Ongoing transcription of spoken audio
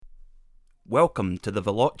Welcome to the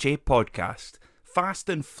Veloce Podcast, fast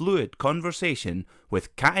and fluid conversation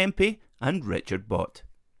with Kat Impey and Richard Bott.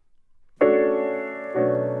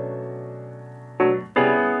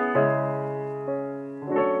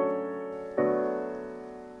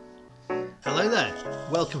 Hello there.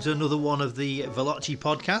 Welcome to another one of the Veloce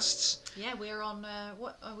Podcasts. Yeah, we're on,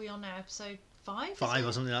 what are we on now, episode 5? 5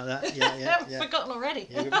 or something like that. Yeah. I've forgotten already.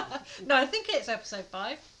 Yeah, No, I think it's episode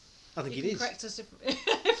 5. I think you it can is. correct us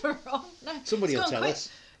if we're wrong. No, Somebody will tell us.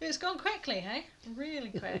 It's gone quickly, hey?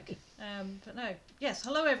 Really quick. But no. Yes,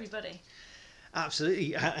 hello everybody.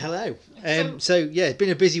 Absolutely. Hello. So it's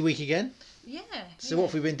been a busy week again. Yeah. So what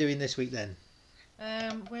have we been doing this week then?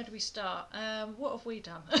 Where do we start? What have we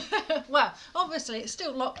done? Well, obviously it's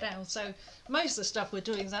still lockdown, so most of the stuff we're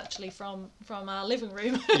doing is actually from our living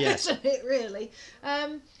room, Yes. isn't it really?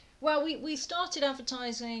 Well, we started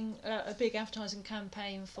advertising, a big advertising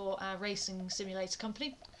campaign for our racing simulator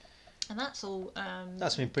company, and that's all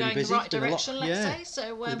That's been pretty going busy. the right It's been a lot- direction, let's yeah. say.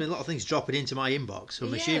 So There's been a lot of things dropping into my inbox, so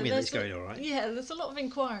I'm assuming that it's going all right. Yeah, there's a lot of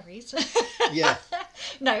inquiries. Yeah.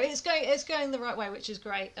 No, it's going the right way, which is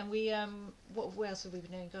great. And we what else have we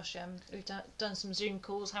been doing? Gosh, we've done some Zoom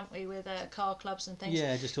calls, haven't we, with car clubs and things.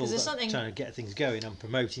 Yeah, just all that, trying to get things going and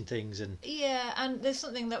promoting things and. Yeah, and there's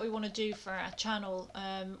something that we want to do for our channel,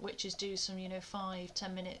 which is do some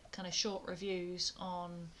 5-10 minute kind of short reviews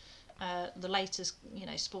on the latest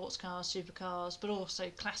sports cars, supercars, but also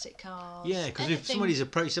classic cars. Yeah, because if somebody's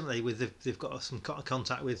approached somebody they've got some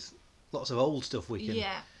contact with lots of old stuff we can.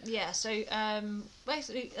 Yeah. So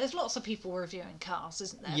basically, there's lots of people reviewing cars,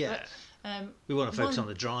 isn't there? Yeah. But, we want to focus on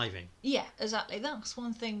the driving. Yeah, exactly. That's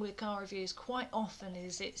one thing with car reviews. Quite often,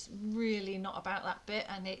 is it's really not about that bit,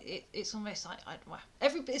 and it's almost like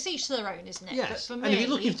it's each to their own, isn't it? Yes. But for me, and if you're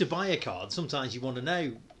looking to buy a car, sometimes you want to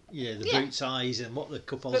know. The boot size and what the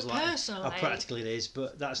couple's like, how practical it is,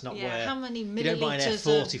 but that's not where. How many you don't buy an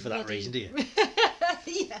F40 for that reason, do you?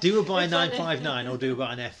 Yeah. Do you buy a 959 or do you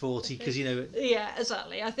buy an F40? Because Yeah,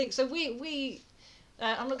 exactly. I think so. We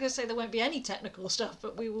I'm not going to say there won't be any technical stuff,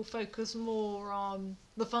 but we will focus more on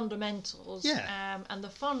the fundamentals and the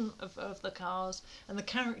fun of the cars and the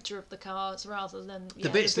character of the cars rather than the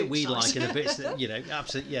bits that we size. like and the bits that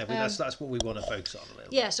absolutely that's what we want to focus on a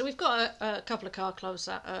little bit. So we've got a couple of car clubs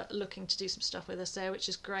that are looking to do some stuff with us there, which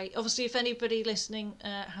is great. Obviously, if anybody listening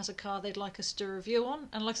has a car they'd like us to review on,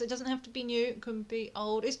 and like I said, it doesn't have to be new, it can be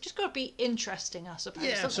old, it's just got to be interesting, I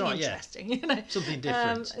suppose. Something interesting, something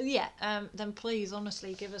different. Then please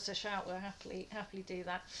honestly give us a shout. We'll happily do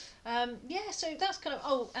that. So that's kind of.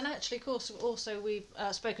 Oh, and actually, of course, also we've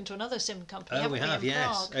spoken to another sim company. Oh, we have,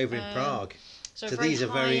 yes, Prague. over in Prague. So these are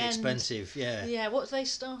very expensive, yeah. Yeah, what do they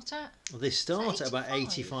start at? Well, they start at about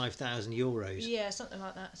 €85,000. Yeah, something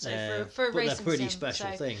like that. So for a but racing they're pretty sim,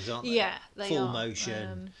 special things, aren't they? Yeah, they Full are.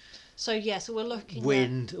 motion. So we're looking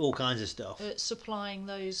wind, all kinds of stuff. At supplying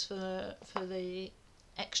those for the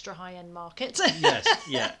extra high-end market. Yes,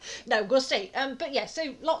 yeah. No, we'll see. But yeah,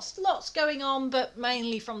 so lots going on, but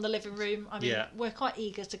mainly from the living room. I mean, we're quite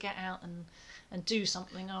eager to get out and do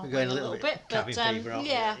something. We're going a little bit cabin fever, aren't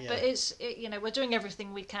we? But we're doing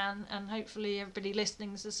everything we can, and hopefully everybody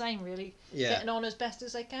listening is the same. Really, getting on as best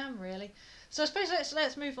as they can. Really. So I suppose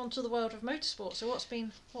let's move on to the world of motorsport. So what's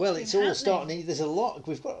been all happening? starting. There's a lot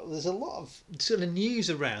of sort of news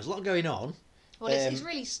around. There's a lot going on. Well, it's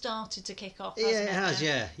really started to kick off, hasn't it? Yeah, it has,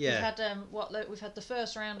 yeah. We've had the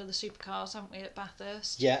first round of the supercars, haven't we, at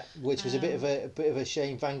Bathurst? Yeah, which was a bit of a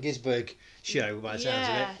Shane Van Gisberg show by the sounds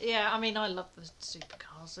of it. Yeah. I mean, I love the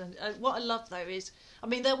supercars, and what I love though is, I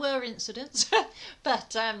mean, there were incidents,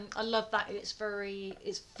 but I love that it's very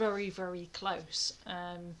very close.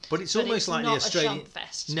 But it's almost like the Australian. A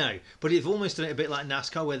fest. No, but it's almost a bit like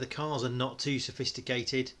NASCAR, where the cars are not too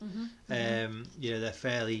sophisticated. They're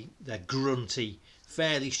grunty,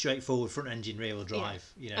 fairly straightforward front engine rear wheel drive.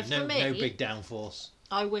 No big downforce.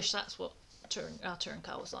 I wish that's what our touring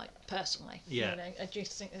car was like personally. Yeah. I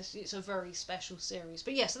just think it's a very special series.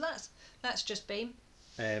 But so that's just been.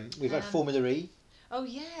 We've had Formula E. Oh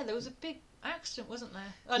yeah, there was a big accident, wasn't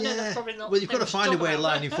there? I know that's probably not. Well, you've got to find a way of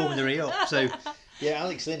lining Formula E up. So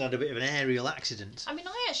Alex Lynn had a bit of an aerial accident. I mean,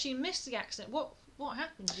 I actually missed the accident. What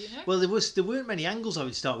happened? Do you know? Well, there weren't many angles I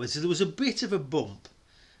would start with, so there was a bit of a bump.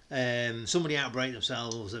 Somebody outbraked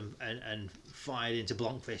themselves and fired into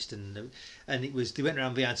Blomqvist, and they went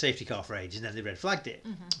around behind safety car for ages, and then they red flagged it.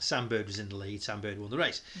 Mm-hmm. Sam Bird was in the lead. Sam Bird won the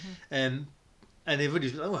race. Mm-hmm. And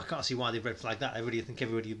everybody was I can't see why they've red flagged that. I think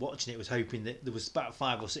everybody watching it was hoping that there was about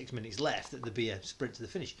 5 or 6 minutes left, that there'd be a sprint to the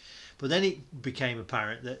finish. But then it became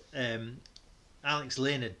apparent that Alex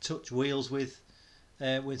Lynn had touched wheels with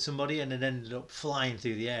with somebody, and then ended up flying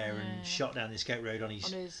through the air and shot down the escape road on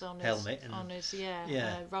his helmet. On his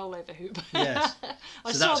rollover hoop. Yes.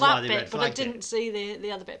 I So saw that's why that they bit, but I didn't see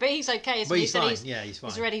the other bit. But he's okay. But he's fine. He's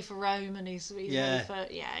fine. He's ready for Rome, and he's ready for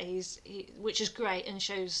which is great and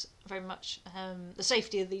shows very much the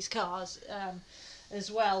safety of these cars. As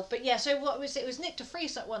well, but so what was it? It was Nick de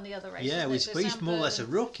Vries that won the other race. Yeah, he's more or less a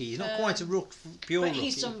rookie. He's not quite a pure rookie. But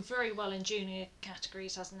he's done very well in junior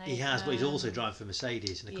categories, hasn't he? He has, but he's also driving for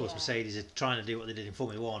Mercedes, and of course Mercedes are trying to do what they did in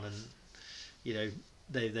Formula 1, and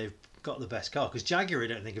they've got the best car, because Jaguar I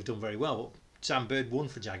don't think have done very well. But Sam Bird won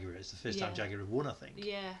for Jaguar. It's the first time Jaguar have won, I think.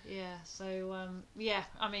 So like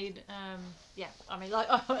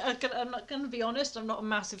I'm not going to be honest. I'm not a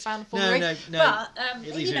massive fan of Formula 1. No.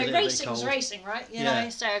 But racing's racing, right? You know.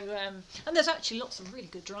 So and there's actually lots of really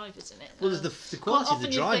good drivers in it. Well, there's the quality of the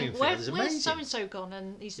driving field is amazing. Where's so and so gone?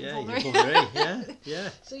 And he's in Formula 3. Yeah.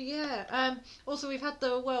 So also we've had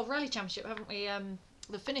the World Rally Championship, haven't we?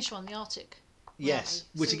 The Finnish one, the Arctic. Yes,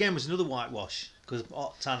 which again was another whitewash, because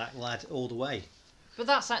Tanak led all the way. But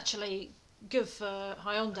that's actually good for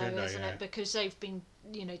Hyundai, isn't it? Because they've been,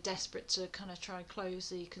 desperate to kind of try and close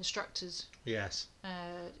the constructors. Yes.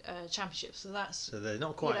 Championship. So they're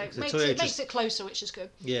not quite. Makes it closer, which is good.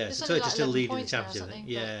 Yeah. So Toyota's still leading the championship.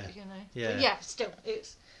 But still,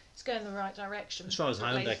 it's going in the right direction. As far as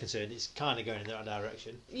Hyundai concerned, it's kind of going in the right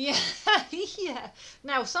direction. Yeah.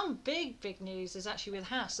 Now, some big news is actually with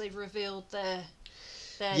Haas. They've revealed their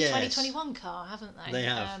 2021 car, haven't they? They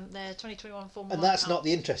have. Their 2021 Formula 1 And that's car. not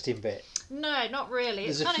the interesting bit. No, not really.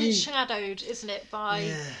 It's kind of shadowed, isn't it,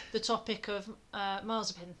 by the topic of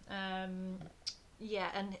Mazepin. And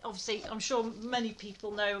obviously, I'm sure many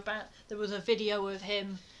people know about. There was a video of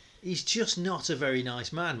him. He's just not a very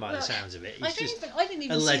nice man, by the sounds of it. I didn't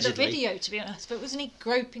even see the video, to be honest. But wasn't he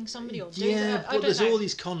groping somebody or doing that? But there's all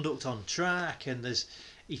his conduct on track, and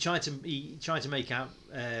he tried to make out.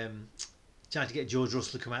 Trying to get George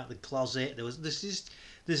Russell to come out of the closet.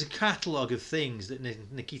 There's a catalogue of things that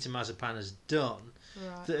Nikita Mazepin has done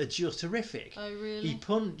that are just horrific. Oh, really? He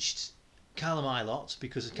punched Callum Ilott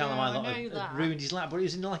because Callum Ilott had ruined his lap, but it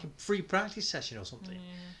was in like a free practice session or something.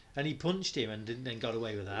 And he punched him and then got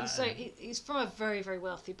away with that. So he's from a very, very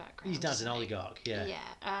wealthy background. His dad's an oligarch, Yeah,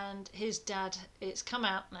 and his dad, it's come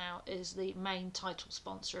out now, is the main title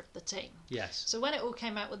sponsor of the team. Yes. So when it all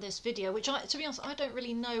came out with this video, which to be honest, I don't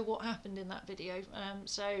really know what happened in that video.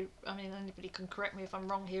 So, I mean, anybody can correct me if I'm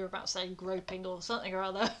wrong here about saying groping or something or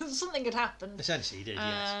other. Something had happened. Essentially, he did,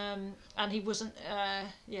 yes. And he wasn't,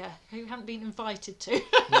 he hadn't been invited to.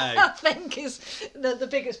 No. I think is the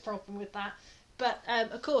biggest problem with that. But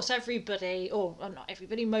of course, everybody, or not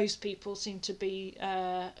everybody, most people seem to be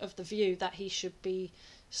of the view that he should be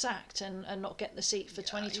sacked and not get the seat for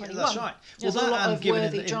 2021. That's right. There's a lot of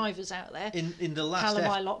worthy drivers out there. In the last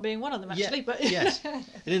Callum Ilott being one of them, actually. But yes. And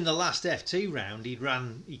in the last F2 round,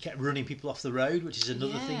 he kept running people off the road, which is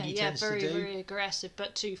another thing he tends to do. Yeah, very aggressive,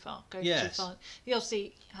 but too far. Too far. He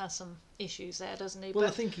obviously has some issues there, doesn't he? Well, I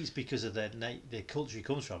think it's because of the culture he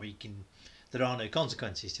comes from. There are no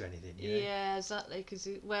consequences to anything. Yeah, exactly.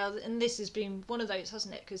 And this has been one of those,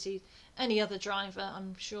 hasn't it? Because any other driver,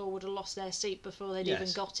 I'm sure, would have lost their seat before they'd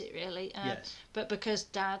even got it, really. But because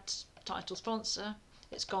Dad's title sponsor,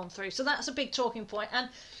 it's gone through. So that's a big talking point. And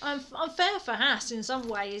I'm fair for Haas in some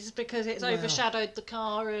ways, because it's overshadowed the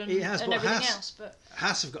car and everything else. But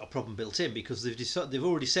Haas have got a problem built in, because they've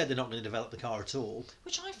already said they're not going to develop the car at all.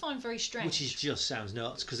 Which I find very strange. Which just sounds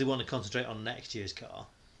nuts, because they want to concentrate on next year's car.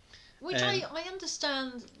 Which I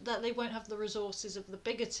understand that they won't have the resources of the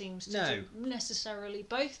bigger teams to do necessarily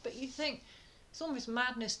both, but you think it's almost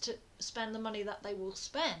madness to spend the money that they will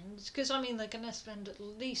spend, because they're going to spend at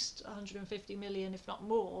least 150 million, if not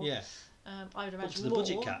more. Yeah. I would imagine up to the more.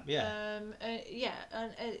 budget cap. Yeah.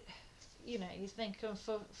 You think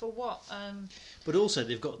for what? But also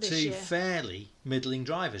they've got two fairly middling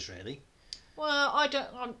drivers, really. Well,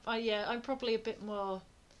 I'm probably a bit more.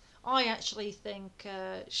 I actually think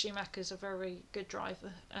Schumacher's a very good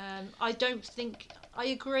driver. I don't think I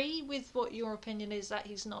agree with what your opinion is, that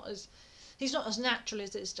he's not as natural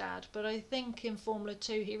as his dad. But I think in Formula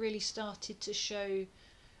 2 he really started to show.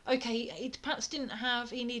 Okay, he perhaps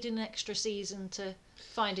he needed an extra season to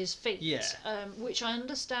find his feet. Yeah. Which I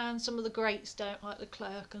understand some of the greats don't, like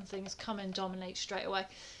Leclerc and things, come and dominate straight away.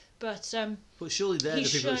 But surely they're the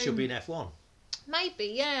people that should be in F1.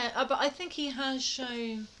 Maybe, yeah. But I think he has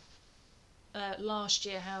shown. Last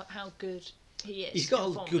year, how good he is. He's got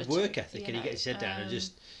a good work ethic, and he gets his head down and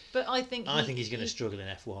just. But I think he's going to struggle in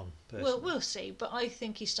F1. Well, we'll see. But I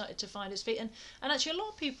think he started to find his feet, and actually a lot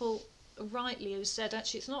of people rightly have said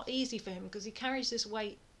actually it's not easy for him, because he carries this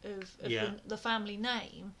weight the family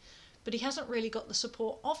name, but he hasn't really got the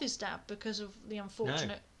support of his dad because of the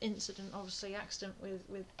unfortunate incident, obviously accident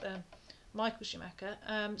with Michael Schumacher.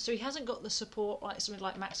 So he hasn't got the support like something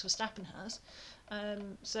like Max Verstappen has.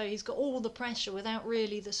 So he's got all the pressure without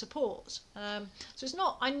really the support. So it's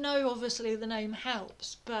not. I know obviously the name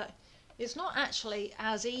helps, but it's not actually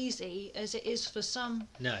as easy as it is for some,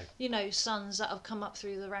 sons that have come up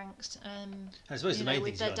through the ranks. I suppose the main thing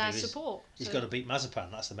with their dad's support. He's got to beat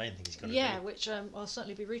Mazepin. That's the main thing he's got to do. Yeah, which I'll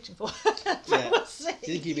certainly be rooting for. We'll see.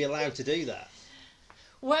 Do you think he'd be allowed to do that?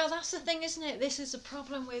 Well, that's the thing, isn't it? This is a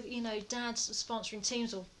problem with dads sponsoring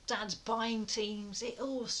teams or dads buying teams. It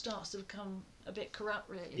all starts to become a bit corrupt,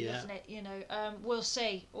 really, doesn't it? We'll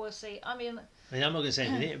see. I mean, I'm not going to say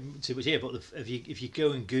anything too much here, but if you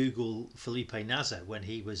go and Google Felipe Nasr when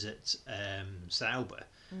he was at Sauber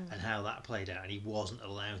and how that played out, and he wasn't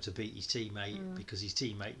allowed to beat his teammate because his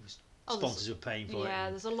teammate was sponsors were paying for it.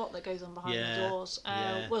 Yeah, there's a lot that goes on behind the doors.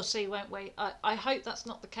 We'll see, won't we? I hope that's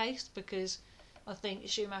not the case, because I think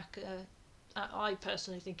Schumacher, I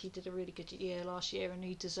personally think he did a really good year last year, and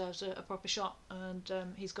he deserves a proper shot, and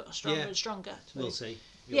he's got stronger and stronger. We'll see.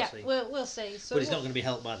 We'll see. So but he's not going to be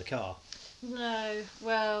helped by the car. No,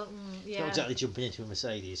 well, He's not exactly jumping into a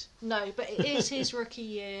Mercedes. No, but it is his rookie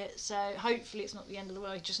year, so hopefully it's not the end of the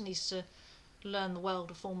world. He just needs to learn the world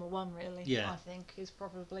of Formula One, really. I think is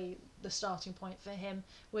probably the starting point for him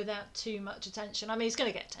without too much attention. I mean, he's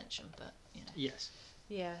going to get attention, but Yes.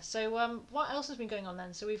 Yeah. So what else has been going on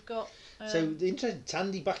then? So we've got. So the interesting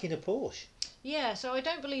Tandy back in a Porsche. Yeah. So I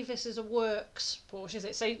don't believe this is a works Porsche, is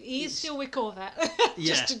it? So he's still with Corvette.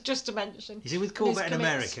 just to mention. He's in with Corvette in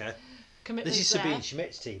America. This is Sabine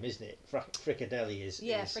Schmidt's team, isn't it? Fricadelli is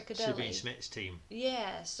Fricadelli. Sabine Schmidt's team.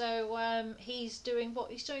 Yeah. So he's doing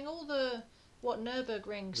what? He's doing all the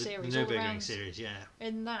Nürburgring series. The Nürburgring series, yeah.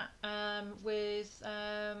 In that with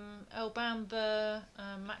El Bamba,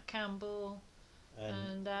 Matt Campbell.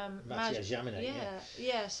 And Mattia Jaminet,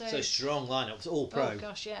 yeah. So strong lineup, it's all pro. Oh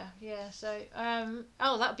gosh, yeah. So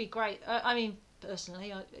that'd be great. I mean,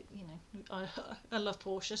 personally, I love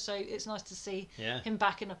Porsche, so it's nice to see him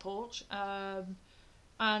back in a Porsche.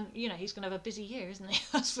 And he's going to have a busy year, isn't he?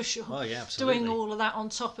 That's for sure. Oh yeah, absolutely. Doing all of that on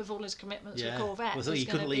top of all his commitments with Corvette. Well, I thought he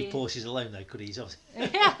couldn't leave Porsches alone, though, could he?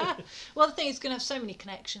 Yeah. Well, the thing is, he's going to have so many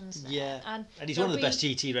connections there. Yeah. And he's one of the best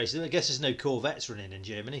GT racers. I guess there's no Corvettes running in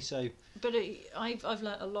Germany, so. But I've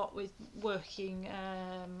learnt a lot with working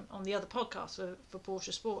on the other podcast for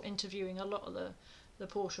Porsche Sport, interviewing a lot of the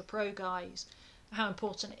Porsche Pro guys, how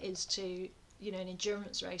important it is to. In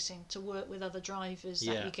endurance racing, to work with other drivers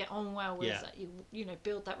that you get on well with, that you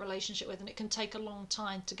build that relationship with, and it can take a long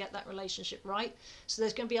time to get that relationship right. So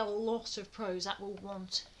there's going to be a lot of pros that will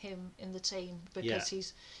want him in the team because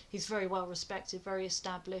he's very well respected, very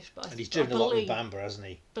established. But and he's driven a lot with Bamba, hasn't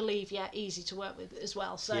he? Easy to work with as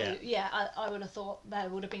well. So I would have thought there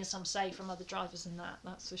would have been some say from other drivers in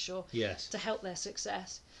that's for sure. Yes. To help their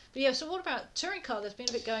success. But so what about touring car? There's been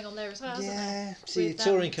a bit going on there as well, hasn't there? See,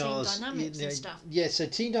 touring cars, team dynamics and stuff. Yeah, so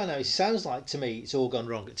Team Dynamics sounds like to me it's all gone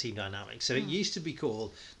wrong at Team Dynamics. So it used to be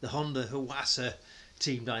called the Honda Hawassa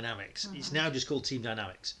Team Dynamics. It's now just called Team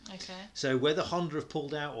Dynamics. Okay. So whether Honda have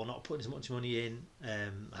pulled out or not putting as much money in,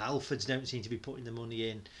 Alfords don't seem to be putting the money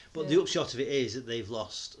in. But the upshot of it is that they've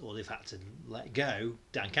lost or they've had to let go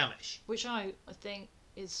Dan Camish. Which I think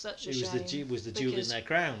is such a shame. It was the jewel in their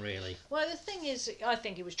crown, really. Well, the thing is, I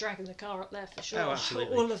think he was dragging the car up there for sure. Oh,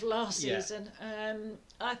 absolutely. All of last season.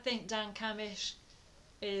 I think Dan Camish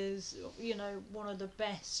is, one of the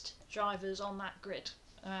best drivers on that grid.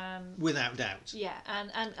 Without doubt. Yeah,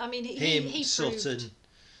 and I mean, he Sutton.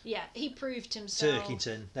 He proved himself.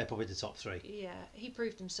 Turkington, they're probably the top three. Yeah, he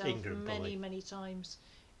proved himself Ingram, many times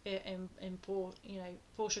in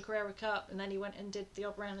Porsche Carrera Cup, and then he went and did the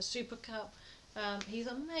odd round of Super Cup. He's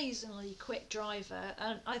an amazingly quick driver,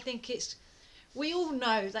 and I think we all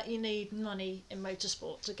know that you need money in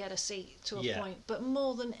motorsport to get a seat to a point, but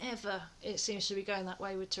more than ever it seems to be going that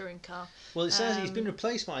way with touring car. Well, it says he's been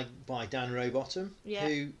replaced by Dan Rowbottom,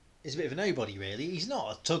 who is a bit of a nobody, really. He's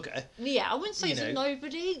not a tugger. Yeah, I wouldn't say he's a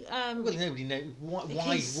nobody. Well, nobody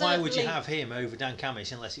knows. Why would you have him over Dan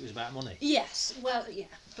Camish unless it was about money? Yes, well, yeah,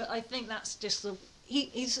 but I think that's just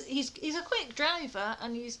he's a quick driver,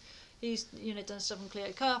 and he's done stuff in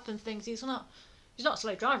Clio Cup and things. He's not a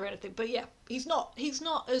slow driver or anything, but he's not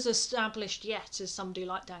as established yet as somebody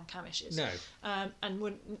like Dan Camish is. No. And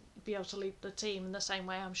wouldn't be able to lead the team in the same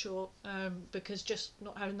way, I'm sure, because just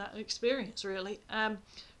not having that experience really.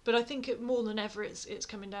 But I think more than ever it's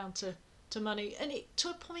coming down to money, and to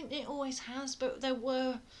a point it always has. But there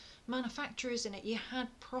were manufacturers in it. You had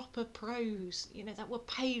proper pros, that were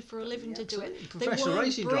paid for a living to do it. Professional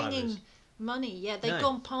racing drivers. Money, yeah, they've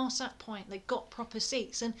gone past that point. They've got proper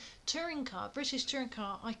seats, and British touring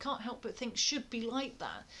car, I can't help but think should be like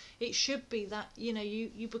that. It should be that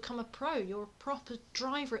you become a pro, you're a proper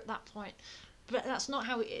driver at that point. But that's not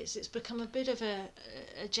how it is. It's become a bit of a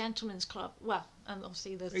gentleman's club. Well, and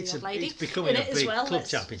obviously there's the old lady. It's becoming in a it big as well, club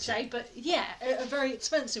championship. say, but yeah, a very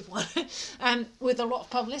expensive one, with a lot of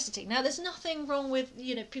publicity. Now, there's nothing wrong with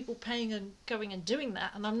people paying and going and doing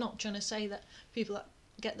that, and I'm not trying to say that people that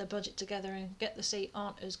get their budget together and get the seat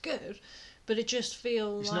aren't as good, but it just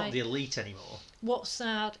feels it's not the elite anymore. What's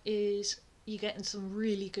sad is you're getting some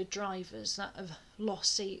really good drivers that have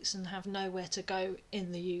lost seats and have nowhere to go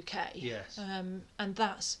in the UK. Yes. And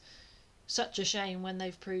that's such a shame when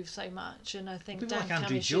they've proved so much. And I think people Dan like Andrew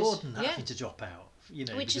Camish's, Jordan having to drop out, which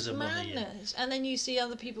because is of money. madness. And then you see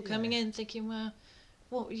other people coming in thinking,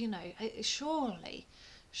 well,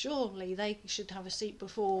 surely they should have a seat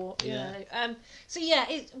before, you know. So yeah,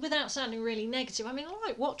 without sounding really negative, I mean, I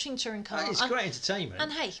like watching touring cars. It's great entertainment.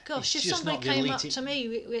 And hey, gosh, It's if just somebody not the came up elite- to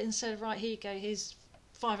me and said, right, here you go, here's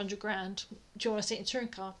 500 grand, do you want to sit in a touring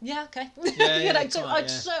car? Yeah, okay. So I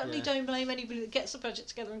certainly don't blame anybody that gets a budget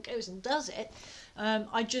together and goes and does it.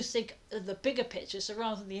 I just think the bigger picture, so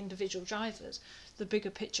rather than the individual drivers, the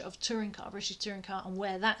bigger picture of British touring car and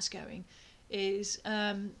where that's going is,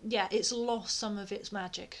 it's lost some of its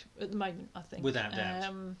magic at the moment, I think. Without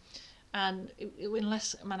doubt. And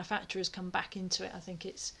unless manufacturers come back into it, I think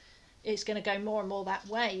it's going to go more and more that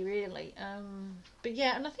way, really. But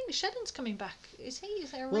yeah, and I think Shedden's coming back. Is he?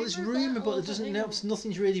 Is there a rumour? Well, it's rumour, but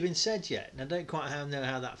nothing's really been said yet. And I don't quite know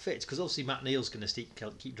how that fits, because obviously Matt Neal's going to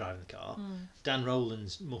keep driving the car. Dan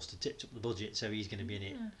Rowlands must have tipped up the budget, so he's going to be in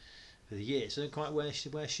it for the year. So I don't quite where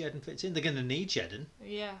Shedden fits in. They're going to need Shedden.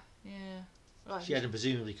 Yeah. Right. Shedden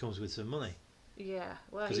presumably comes with some money. Yeah.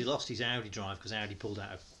 Well, because he lost his Audi drive because Audi pulled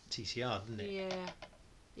out of TCR, didn't he?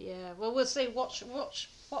 Yeah. Well, we'll see. Watch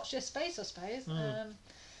your space, I suppose.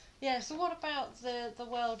 So what about the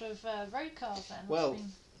world of road cars then? Well,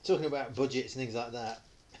 talking about budgets and things like that,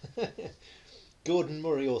 Gordon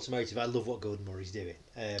Murray Automotive, I love what Gordon Murray's doing.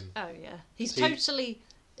 He's totally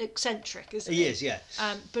eccentric, isn't he? He is, yeah.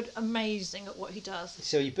 But amazing at what he does.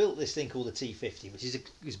 So he built this thing called the T50, which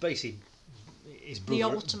is basically his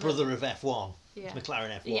brother of F1,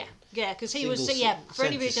 McLaren F1. Yeah, because he was. For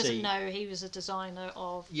anybody who doesn't know, he was a designer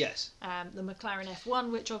of the McLaren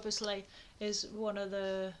F1, which obviously is one of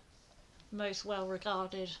the most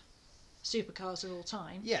well-regarded supercars of all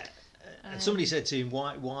time. Yeah, and somebody said to him,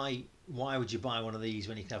 "Why would you buy one of these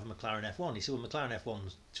when you can have a McLaren F1?" He said, "Well, McLaren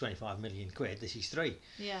F1's 25 million quid. This is 3."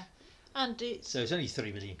 Yeah. And it's only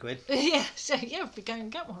 3 million quid. If we go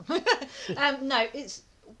and get one.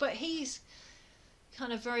 But he's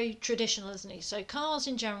kind of very traditional, isn't he? So cars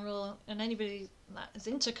in general, and anybody that is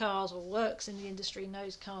into cars or works in the industry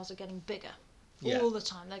knows cars are getting bigger. All the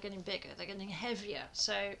time. They're getting bigger, they're getting heavier.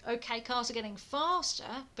 So cars are getting faster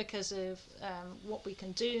because of what we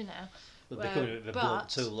can do now. But they're becoming a bit of a blunt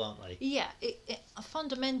tool, aren't they? Yeah,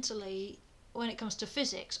 fundamentally, when it comes to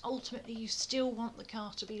physics, ultimately you still want the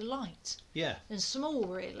car to be light. Yeah. And small,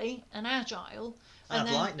 really, and agile. Add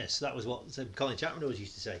lightness. That was what Colin Chapman always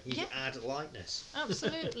used to say. You add lightness.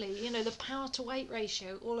 Absolutely. The power to weight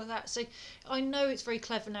ratio, all of that. So I know it's very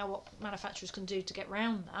clever now what manufacturers can do to get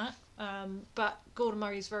around that. But Gordon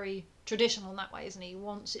Murray's very traditional in that way, isn't he? He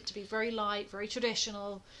wants it to be very light, very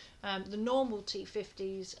traditional. The normal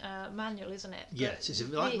T50's manual, isn't it? Yes, it's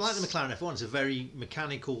like the McLaren F1. It's a very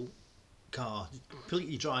mechanical car,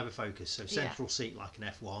 completely driver focused, so central seat like an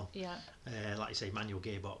F1. Yeah. Like you say, manual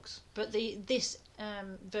gearbox. But this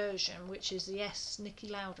version, which is the S Nicky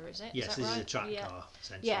Lauda, is it? Yes, this is a track car,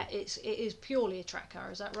 essentially. Yeah, it is purely a track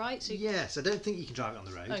car, is that right? So yes, I don't think you can drive it on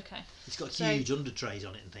the road. Okay. It's got huge under trays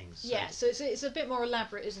on it and things. Yeah, so it's a bit more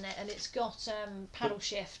elaborate, isn't it? And it's got paddle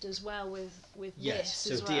shift as well with yes, this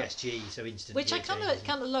so as well. DSG, so instant. Which I kind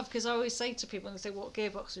of love, because I always say to people, and they say, what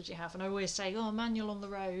gearbox would you have? And I always say, manual on the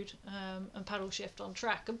road and paddle shift on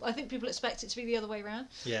track. I think people expect it to be the other way around.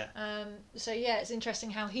 Yeah. So it's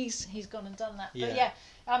interesting how he's gone and done that. Yeah. But yeah,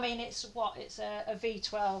 I mean, it's a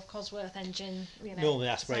V12 Cosworth engine. Normally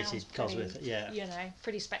aspirated Cosworth. Yeah.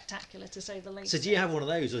 Pretty spectacular to say the least. So do you have one of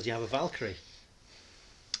those, or do you have a Valkyrie?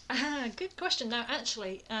 Good question. Now,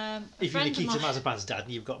 actually, If you're Nikita Mazepin's dad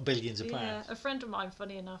and you've got billions of pounds. Yeah, a friend of mine,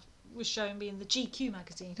 funny enough, was showing me in the GQ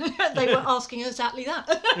magazine. They were asking exactly that.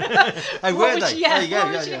 Oh, were they? Yeah, there you go.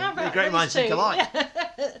 what would you have out of Great these minds think two? alike.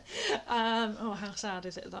 Oh, how sad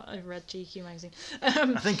is it that I read GQ magazine?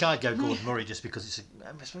 I think I'd go Gordon Murray just because it's.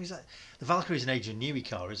 I suppose the Valkyrie's an Adrian Newey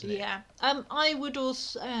car, isn't it? Yeah. I would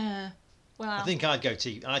also. I think I'd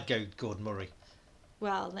go Gordon Murray.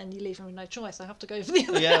 Well, then you leave him with no choice. I have to go for the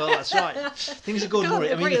other. Yeah, well, that's right. Things are Gordon Murray.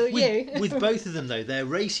 I agree mean, with with both of them though, they're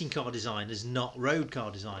racing car designers, not road car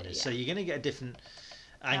designers. Yeah. So you're going to get a different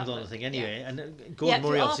angle on the thing anyway. Yeah. And Gordon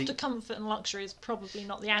Murray, after obviously, comfort and luxury is probably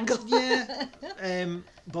not the angle. Yeah.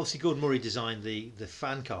 But obviously, Gordon Murray designed the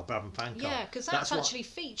fan car, Brabham fan car. Yeah, because that's actually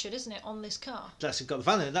featured, isn't it, on this car? That's got the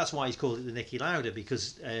fan, and that's why he's called it the Niki Lauda,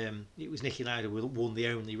 because it was Niki Lauda who won the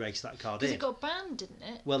only race that car did. Because it got banned, didn't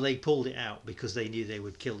it? Well, they pulled it out because they knew they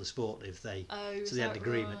would kill the sport if they. Oh, so they had an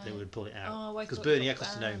agreement right? they would pull it out. Oh, I because thought Bernie it got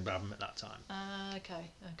Eccleston owned Brabham at that time. Okay.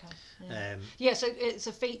 Yeah. Yeah, so it's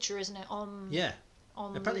a feature, isn't it? Yeah.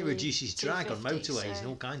 On apparently it reduces drag on 250, motorways so... and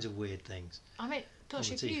all kinds of weird things. I mean, gosh,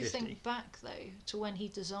 on if the you 250. think back though to when he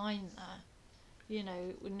designed that, you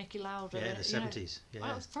know, with Niki Lauda. Yeah, in the 70s. Yeah.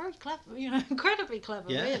 Well, it was very clever, incredibly clever,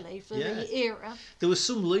 really, for the era. There was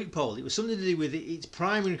some loophole. It was something to do with its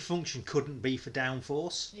primary function couldn't be for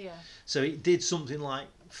downforce. Yeah. So it did something like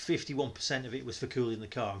 51% of it was for cooling the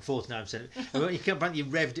car and 49% of it. And when you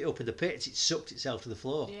revved it up in the pits, it sucked itself to the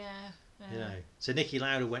floor. Yeah. You know, so Niki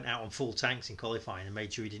Lauda went out on full tanks in qualifying and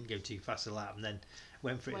made sure he didn't go too fast a lap, and then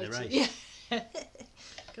went for it in the race. Yeah.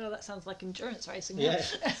 God, that sounds like endurance racing. Yeah.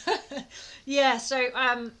 Yeah. So,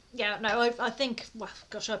 I think. Well,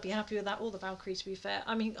 gosh, I'd be happy with that. Or the Valkyrie, to be fair.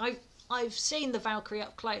 I mean, I've seen the Valkyrie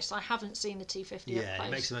up close. I haven't seen the T50 up close. Yeah,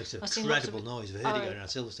 it makes the most incredible noise. We've heard it going around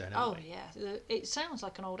Silverstone, haven't we? Yeah. It sounds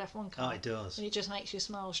like an old F1 car. Oh, it does. And it just makes you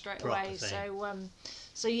smile straight Proper away. thing.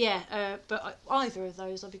 So yeah. But either of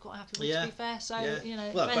those, I'd be quite happy with. To be fair. So you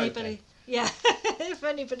know, well, if anybody, if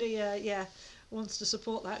anybody, wants to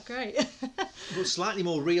support that, great. But slightly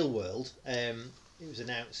more real world. It was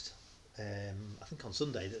announced, I think on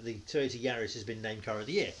Sunday, that the Toyota Yaris has been named Car of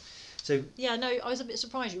the Year. So yeah, no, I was a bit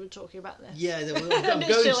surprised you were talking about this. Yeah, I'm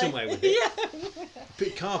going somewhere with it. Yeah.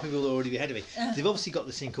 But car people will already be ahead of me. They've obviously got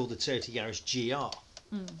this thing called the Toyota Yaris GR,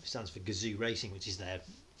 which stands for Gazoo Racing, which is their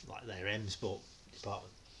M Sport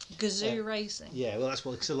department. Gazoo Racing. Yeah, well, that's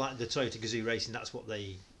what. So like the Toyota Gazoo Racing, that's what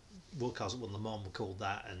World cars that won Le Mans were called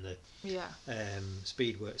that, and the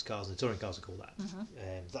Speedworks cars and the touring cars are called that.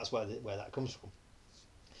 That's where that comes from.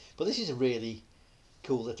 But this is a really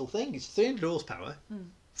cool little thing. It's 300 horsepower,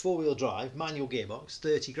 4-wheel drive, manual gearbox,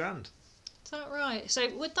 30 grand. Is that right? So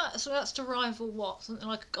that's to rival what? Something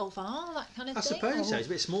like a Golf R, that kind of I thing? suppose so. It's a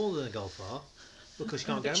bit smaller than a Golf R. Because you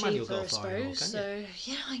can't go manual Golf R anymore, can you? So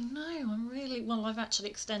yeah, I know. I've actually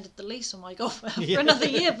extended the lease on my Golf R for another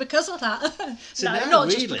year because of that. So no, now not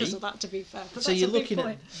really, just because of that. To be fair. So you're looking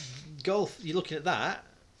at Golf. You're looking at that.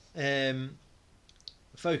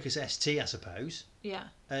 Focus ST, I suppose. Yeah.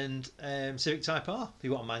 And Civic Type R.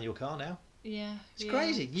 You want a manual car now? Yeah. It's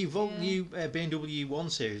crazy. New BMW 1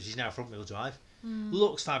 Series is now front wheel drive.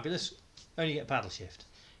 Looks fabulous. Only get paddle shift.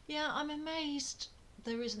 Yeah, I'm amazed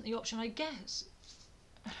there isn't the option. I guess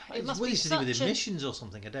it must be to do with emissions or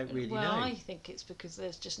something. I don't really know. Well, I think it's because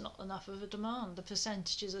there's just not enough of a demand. The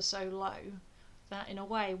percentages are so low that, in a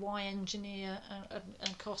way, why engineer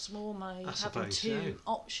and cost more money having two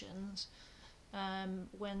options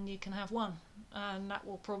when you can have one, and that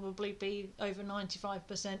will probably be over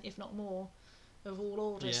 95%, if not more, of all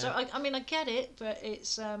orders. So I get it, but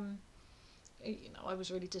it's I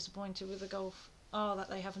was really disappointed with the Golf R that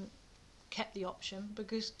they haven't kept the option,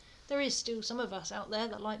 because there is still some of us out there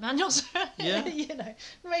that like manuals. Yeah.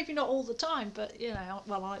 Maybe not all the time, but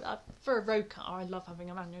I for a road car, I love having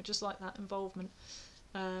a manual, just like that involvement.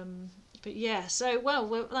 But yeah, so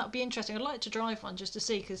that would be interesting. I'd like to drive one just to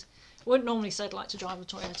see, because I wouldn't normally say I'd like to drive a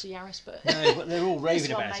Toyota Yaris, but no, but they're all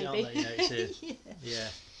raving about it, maybe. aren't they? Yeah.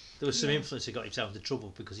 There was some influencer who got himself into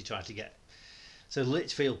trouble because he tried to get. So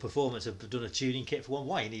Litchfield Performance have done a tuning kit for one.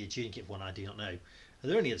 Why you need a tuning kit for one, I do not know.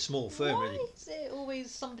 They're only a small firm, Why really. is it always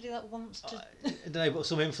somebody that wants to? I don't know, but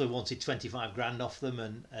some influencer wanted 25 grand off them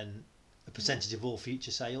and a percentage of all future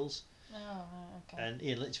sales. Oh, okay. And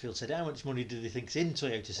Ian Litchfield said, "How much money do they think's in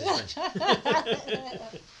Toyota suspension?"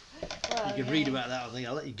 You can read about that. I think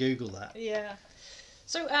I'll let you Google that. Yeah.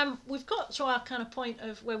 So we've got to our kind of point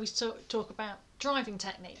of where we talk about driving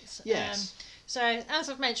techniques. Yes. So as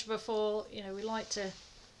I've mentioned before, we like to,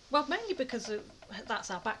 mainly because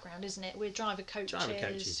that's our background, isn't it? We're driver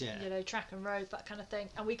coaches, yeah. track and road, that kind of thing,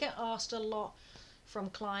 and we get asked a lot from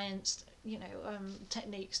clients,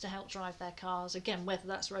 techniques to help drive their cars, again, whether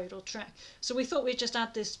that's road or track. So we thought we'd just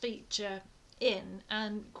add this feature in,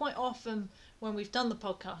 and quite often when we've done the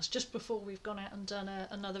podcast, just before we've gone out and done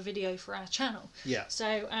another video for our channel. Yeah.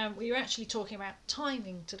 So we were actually talking about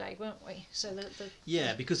timing today, weren't we? So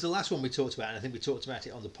because the last one we talked about, and I think we talked about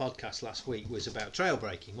it on the podcast last week, was about trail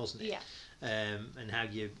braking, wasn't it? Yeah. And how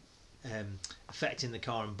you affecting the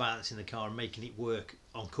car and balancing the car and making it work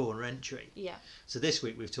on corner entry. Yeah. So this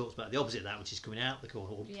week we've talked about the opposite of that, which is coming out the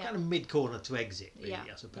corner, or Yeah. kind of mid-corner to exit, really, Yeah.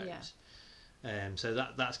 I suppose. Yeah. So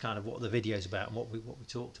that's kind of what the video's about and what we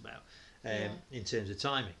talked about in terms of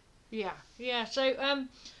timing. Yeah. So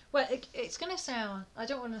well, it's going to sound, I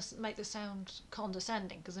don't want to make this sound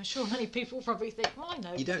condescending, because I'm sure many people probably think, well, I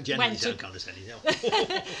know. You don't generally sound condescending, no.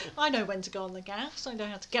 I know when to go on the gas. I know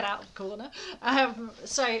how to get out of the corner.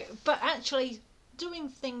 But actually doing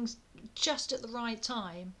things just at the right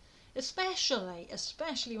time, especially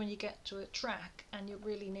when you get to a track and you're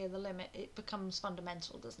really near the limit, it becomes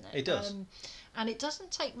fundamental, doesn't it? It does. And it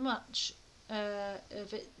doesn't take much of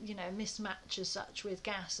it, mismatch as such with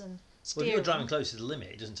gas and steering. Well, if you're driving close to the limit,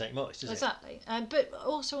 it doesn't take much, does it? Exactly. But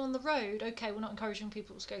also on the road, okay, we're not encouraging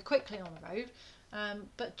people to go quickly on the road,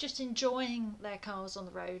 but just enjoying their cars on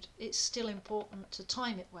the road, it's still important to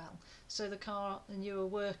time it well, so the car and you are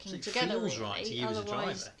working together. It feels really. right to you as a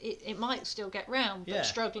Otherwise, driver. it might still get round, but Yeah.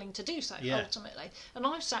 struggling to do so ultimately. And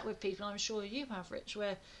I've sat with people, I'm sure you have, Rich,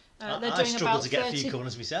 where they're doing I struggle about to get 30... a few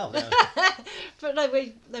corners myself. But no,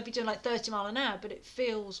 they'd be doing like 30 mile an hour, but it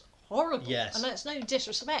feels horrible. Yes. And that's no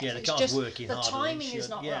disrespect. Yeah, the it's car's just working the harder than it timing is should.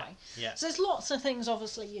 not Yeah. right. Yeah. So there's lots of things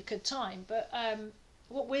obviously you could time, but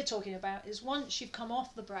what we're talking about is once you've come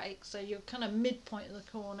off the brake, so you're kind of midpoint of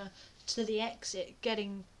the corner to the exit,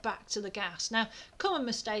 getting back to the gas. Now, common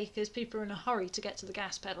mistake is people are in a hurry to get to the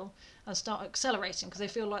gas pedal and start accelerating because they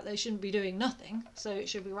feel like they shouldn't be doing nothing, so it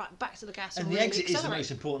should be right back to the gas and the really exit accelerate. is the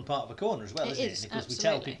most important part of a corner as well, isn't it? Because we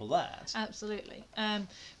tell people that. Absolutely.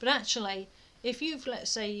 But actually, if you've,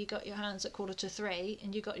 let's say, you got your hands at 2:45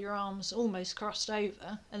 and you got your arms almost crossed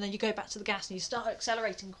over, and then you go back to the gas and you start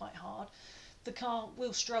accelerating quite hard, the car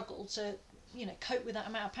will struggle to, cope with that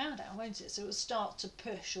amount of power down, won't it? So it will start to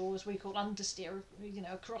push, or as we call understeer,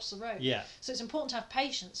 across the road. Yeah. So it's important to have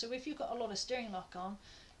patience. So if you've got a lot of steering lock on,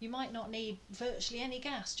 you might not need virtually any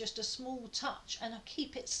gas, just a small touch, and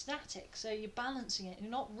keep it static. So you're balancing it.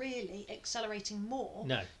 You're not really accelerating more.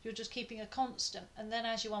 No. You're just keeping a constant. And then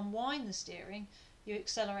as you unwind the steering, you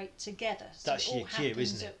accelerate together. So that's it all your cue,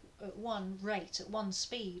 happens isn't it? At one rate, at one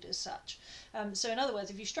speed as such. So in other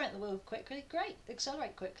words, if you straighten the wheel quickly, great,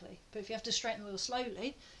 accelerate quickly. But if you have to straighten the wheel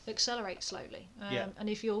slowly, accelerate slowly. And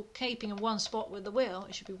if you're keeping in one spot with the wheel,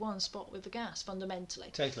 it should be one spot with the gas, fundamentally.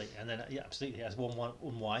 Totally. And then, absolutely, as one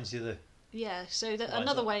unwinds, the other... Yeah, so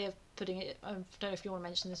another way of putting it, I don't know if you want to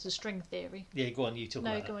mention this, is string theory. Yeah, go on, you talk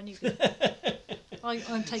about that. No, go on, you go.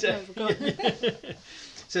 I'm taking over, go on.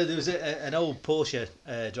 So there was an old Porsche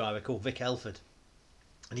driver called Vic Elford,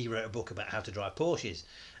 and he wrote a book about how to drive Porsches,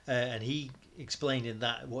 and he explained in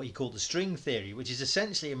that what he called the string theory, which is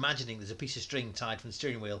essentially imagining there's a piece of string tied from the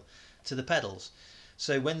steering wheel to the pedals.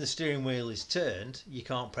 So when the steering wheel is turned, you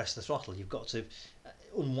can't press the throttle. You've got to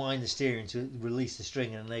unwind the steering to release the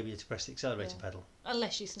string and enable you to press the accelerator pedal.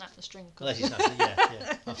 Unless you snap the string. Unless you snap it,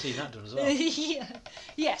 yeah. I've seen that done as well.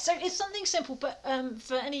 Yeah. So it's something simple, but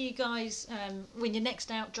for any of you guys, when you're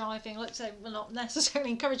next out driving, let's say we're not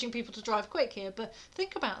necessarily encouraging people to drive quick here, but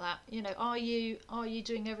think about that. Are you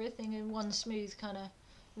doing everything in one smooth kind of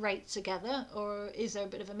rate together, or is there a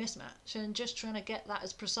bit of a mismatch? And just trying to get that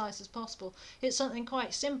as precise as possible. It's something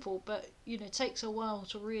quite simple, but it takes a while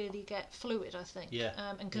to really get fluid, I think,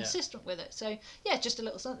 and consistent with it. So just a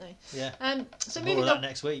little something. So more of that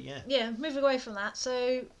next week. Moving away from that,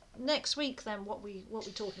 so next week then, what we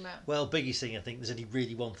talking about? Well, biggest thing, I think there's only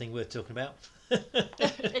really one thing worth talking about.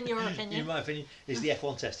 In your opinion? In my opinion, is the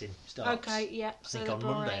F1 testing starts. Okay, yeah. I think on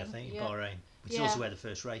Monday, in Bahrain, which is also where the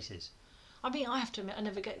first race is. I mean, I have to admit, I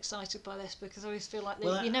never get excited by this because I always feel like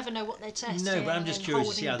you never know what they're testing. No, but I'm just curious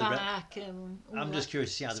to see how I'm just curious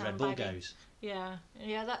to see how the Red Bull goes. Yeah.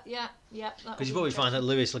 Because you probably find that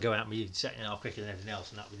Lewis will go out and be setting it off quicker than everything else,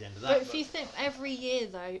 and that'll be the end of that. But if you think every year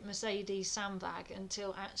though, Mercedes sandbag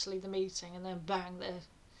until actually the meeting, and then bang, they're,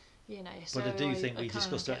 But I do think we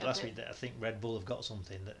discussed that last week that I think Red Bull have got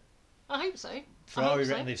something that. I hope so. Ferrari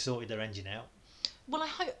reckon they've sorted their engine out. Well, I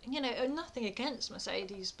hope, nothing against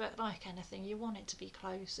Mercedes, but like anything, you want it to be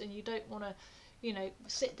close, and you don't want to,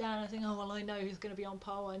 sit down and think, oh, well, I know who's going to be on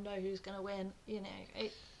pole, I know who's going to win,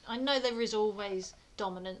 I know there is always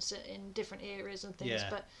dominance in different areas and things,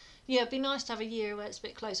 but, it'd be nice to have a year where it's a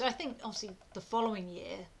bit closer. I think, obviously, the following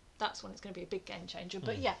year, that's when it's going to be a big game changer.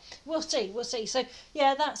 But yeah, we'll see. So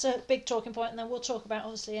yeah, that's a big talking point, and then we'll talk about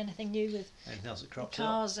obviously anything new with anything else that crops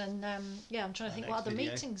cars up. and I'm trying to think what other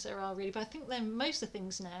meetings there are really. But I think then most of the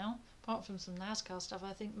things now, apart from some NASCAR stuff,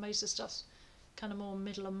 I think most of the stuff's kind of more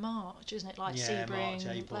middle of March, isn't it? Like Sebring, March,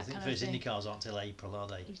 April. I think the first Indy cars aren't till April, are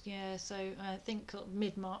they? Yeah, so I think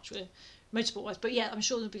mid-March we're motorsport wise, but yeah, I'm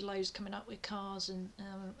sure there'll be loads coming up with cars and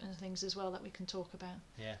things as well that we can talk about.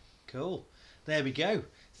 Yeah, cool. There we go.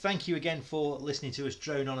 Thank you again for listening to us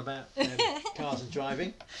drone on about cars and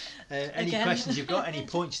driving. Any questions you've got, any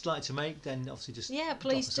points you'd like to make, then obviously just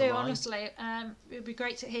please do. Honestly, it would be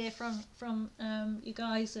great to hear from you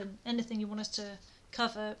guys, and anything you want us to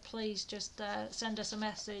cover, please just send us a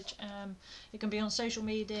message. It can be on social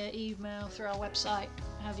media, email, through our website,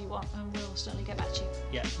 however you want, and we'll certainly get back to you.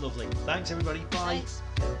 Yeah, lovely. Thanks everybody. Bye. Thanks.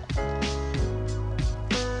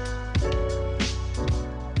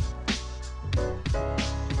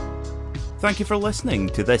 Thank you for listening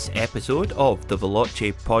to this episode of the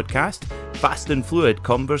Veloce Podcast, fast and fluid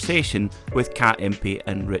conversation with Kat Impey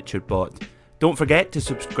and Richard Bott. Don't forget to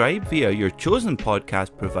subscribe via your chosen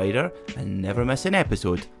podcast provider and never miss an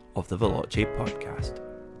episode of the Veloce Podcast.